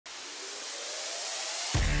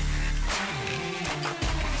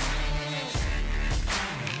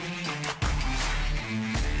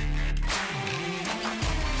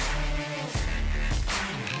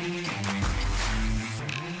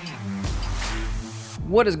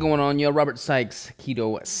What is going on, y'all? Robert Sykes,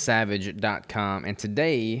 KetoSavage.com, and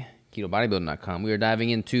today, KetoBodybuilding.com, we are diving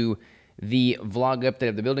into the vlog update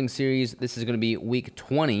of the building series. This is going to be week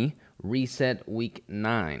 20, reset week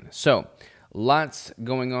 9. So, lots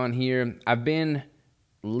going on here. I've been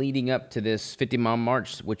leading up to this 50-mile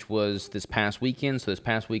march, which was this past weekend. So this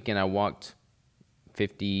past weekend, I walked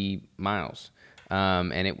 50 miles,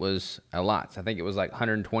 and it was a lot. I think it was like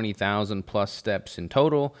 120,000 plus steps in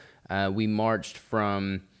total. We marched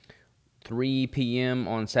from 3 p.m.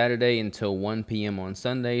 on Saturday until 1 p.m. on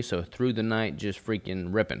Sunday, so through the night, just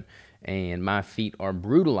freaking ripping. And my feet are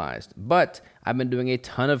brutalized. But I've been doing a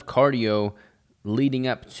ton of cardio leading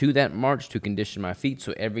up to that march to condition my feet.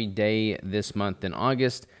 So every day this month in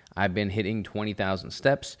August, I've been hitting 20,000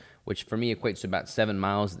 steps, which for me equates to about 7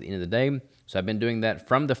 miles at the end of the day. So I've been doing that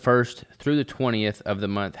from the 1st through the 20th of the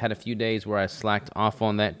month. Had a few days where I slacked off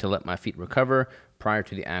on that to let my feet recover prior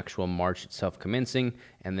to the actual march itself commencing,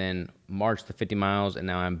 and then marched the 50 miles, and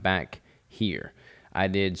now I'm back here. I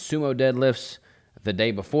did sumo deadlifts the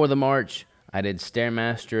day before the march. I did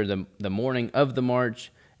stairmaster the morning of the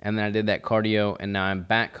march, and then I did that cardio, and now I'm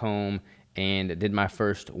back home and did my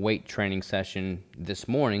first weight training session this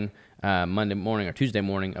morning, Monday morning or Tuesday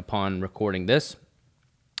morning upon recording this,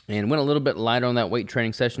 and went a little bit lighter on that weight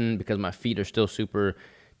training session because my feet are still super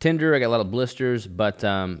tender. I got a lot of blisters, but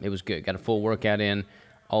it was good. Got a full workout in.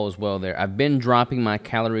 All is well there. I've been dropping my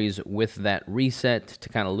calories with that reset to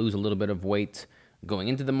kind of lose a little bit of weight going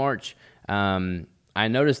into the march. I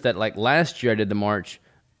noticed that like last year I did the march,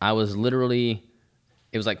 I was literally,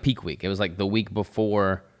 it was like peak week. It was like the week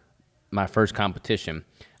before my first competition.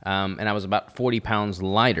 And I was about 40 pounds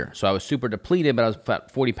lighter. So I was super depleted, but I was about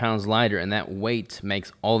 40 pounds lighter, and that weight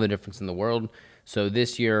makes all the difference in the world. So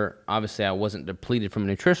this year, obviously, I wasn't depleted from a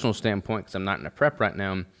nutritional standpoint because I'm not in a prep right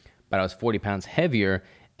now, but I was 40 pounds heavier,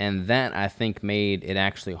 and that, I think, made it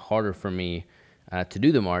actually harder for me to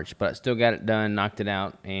do the march, but I still got it done, knocked it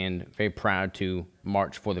out, and very proud to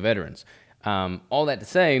march for the veterans. All that to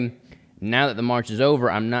say, now that the march is over,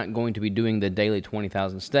 I'm not going to be doing the daily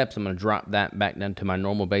 20,000 steps. I'm going to drop that back down to my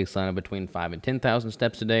normal baseline of between 5,000 and 10,000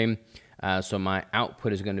 steps a day. So my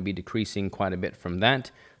output is going to be decreasing quite a bit from that.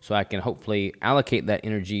 So I can hopefully allocate that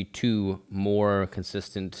energy to more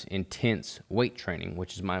consistent, intense weight training,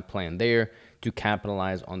 which is my plan there to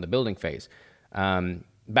capitalize on the building phase.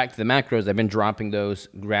 Back to the macros, I've been dropping those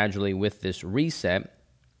gradually with this reset.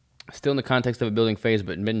 Still in the context of a building phase,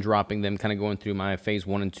 but been dropping them, kind of going through my phase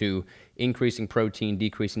 1 and 2, increasing protein,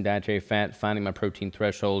 decreasing dietary fat, finding my protein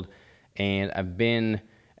threshold, and I've been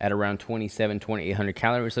at around 2,800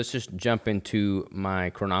 calories. Let's just jump into my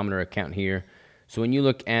chronometer account here. So when you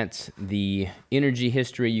look at the energy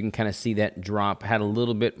history, you can kind of see that drop. Had a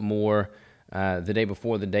little bit more the day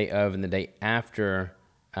before, the day of, and the day after.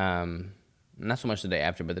 Not so much the day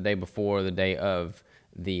after, but the day before, the day of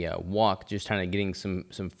the walk, just kind of getting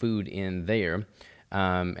some food in there.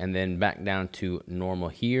 And then back down to normal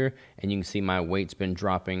here. And you can see my weight's been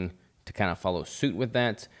dropping to kind of follow suit with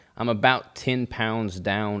that. I'm about 10 pounds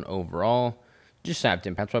down overall. Just shy of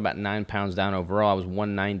 10 pounds, probably about 9 pounds down overall. I was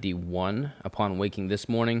 191 upon waking this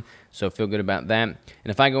morning, so feel good about that. And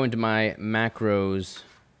if I go into my macros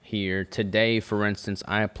here, today, for instance,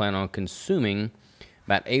 I plan on consuming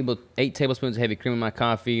about 8 tablespoons of heavy cream in my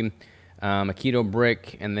coffee, a Keto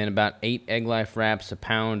Brick, and then about 8 Egg Life wraps, a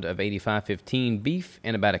pound of 8515 beef,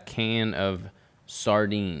 and about a can of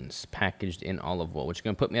sardines packaged in olive oil, which is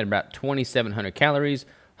going to put me at about 2,700 calories,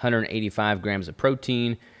 185 grams of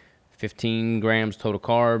protein, 15 grams total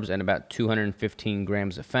carbs, and about 215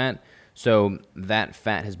 grams of fat. So that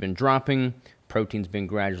fat has been dropping. Protein's been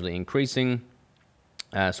gradually increasing.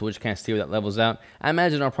 So we'll just kind of see where that levels out. I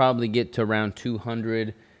imagine I'll probably get to around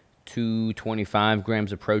 200 to 25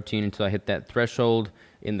 grams of protein until I hit that threshold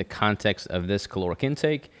in the context of this caloric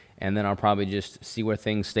intake. And then I'll probably just see where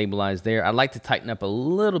things stabilize there. I'd like to tighten up a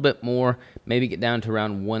little bit more, maybe get down to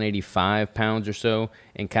around 185 pounds or so,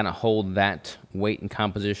 and kind of hold that weight and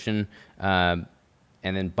composition, and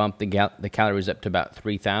then bump the calories up to about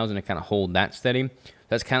 3,000 and kind of hold that steady.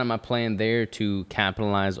 That's kind of my plan there to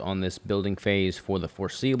capitalize on this building phase for the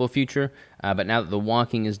foreseeable future. But now that the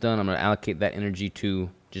walking is done, I'm going to allocate that energy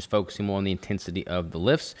to just focusing more on the intensity of the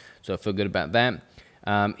lifts. So I feel good about that.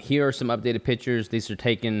 Here are some updated pictures. These are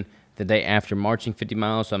taken the day after marching 50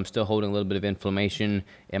 miles, so I'm still holding a little bit of inflammation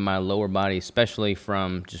in my lower body, especially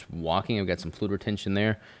from just walking. I've got some fluid retention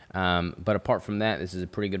there. But apart from that, this is a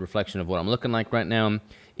pretty good reflection of what I'm looking like right now.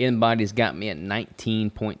 Inbody's got me at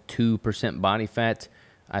 19.2% body fat.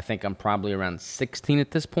 I think I'm probably around 16 at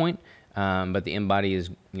this point. But the Inbody is,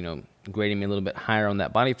 grading me a little bit higher on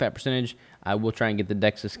that body fat percentage. I will try and get the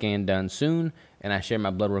DEXA scan done soon, and I shared my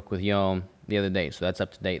blood work with y'all the other day, so that's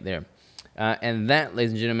up to date there. And that,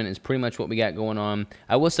 ladies and gentlemen, is pretty much what we got going on.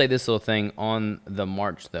 I will say this little thing on the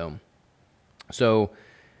March, though. So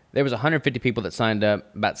there was 150 people that signed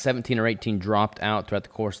up. About 17 or 18 dropped out throughout the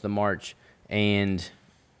course of the March, and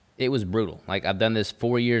it was brutal. Like, I've done this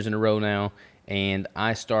 4 years in a row now, and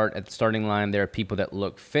I start at the starting line. There are people that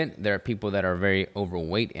look fit. There are people that are very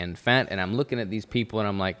overweight and fat, and I'm looking at these people, and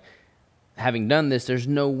I'm like, having done this, there's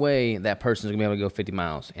no way that person's going to be able to go 50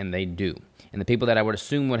 miles, and they do. And the people that I would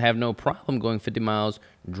assume would have no problem going 50 miles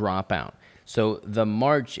drop out. So the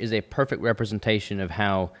March is a perfect representation of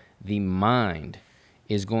how the mind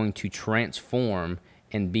is going to transform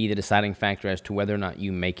and be the deciding factor as to whether or not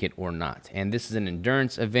you make it or not. And this is an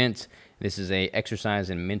endurance event. This is a exercise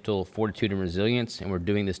in mental fortitude and resilience, and we're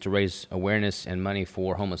doing this to raise awareness and money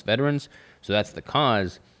for homeless veterans. So that's the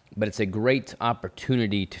cause, but it's a great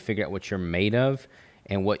opportunity to figure out what you're made of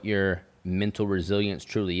and what your mental resilience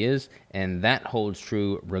truly is, and that holds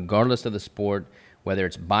true regardless of the sport, whether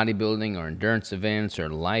it's bodybuilding or endurance events or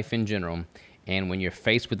life in general. And when you're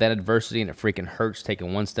faced with that adversity and it freaking hurts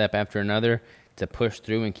taking one step after another to push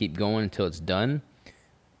through and keep going until it's done,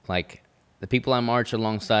 like the people I march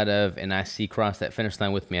alongside of and I see cross that finish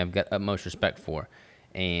line with me, I've got utmost respect for.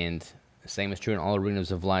 And the same is true in all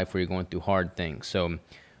arenas of life where you're going through hard things. So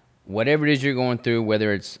whatever it is you're going through,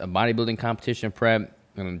 whether it's a bodybuilding competition prep,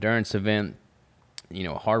 an endurance event, you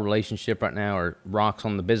know, a hard relationship right now, or rocks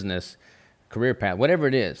on the business, career path, whatever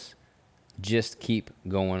it is, just keep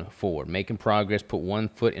going forward, making progress, put one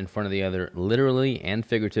foot in front of the other, literally and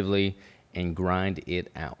figuratively, and grind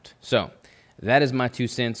it out. So that is my 2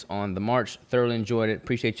 cents on the March. Thoroughly enjoyed it.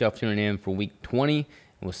 Appreciate y'all for tuning in for week 20, and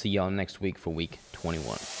we'll see y'all next week for week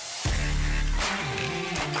 21.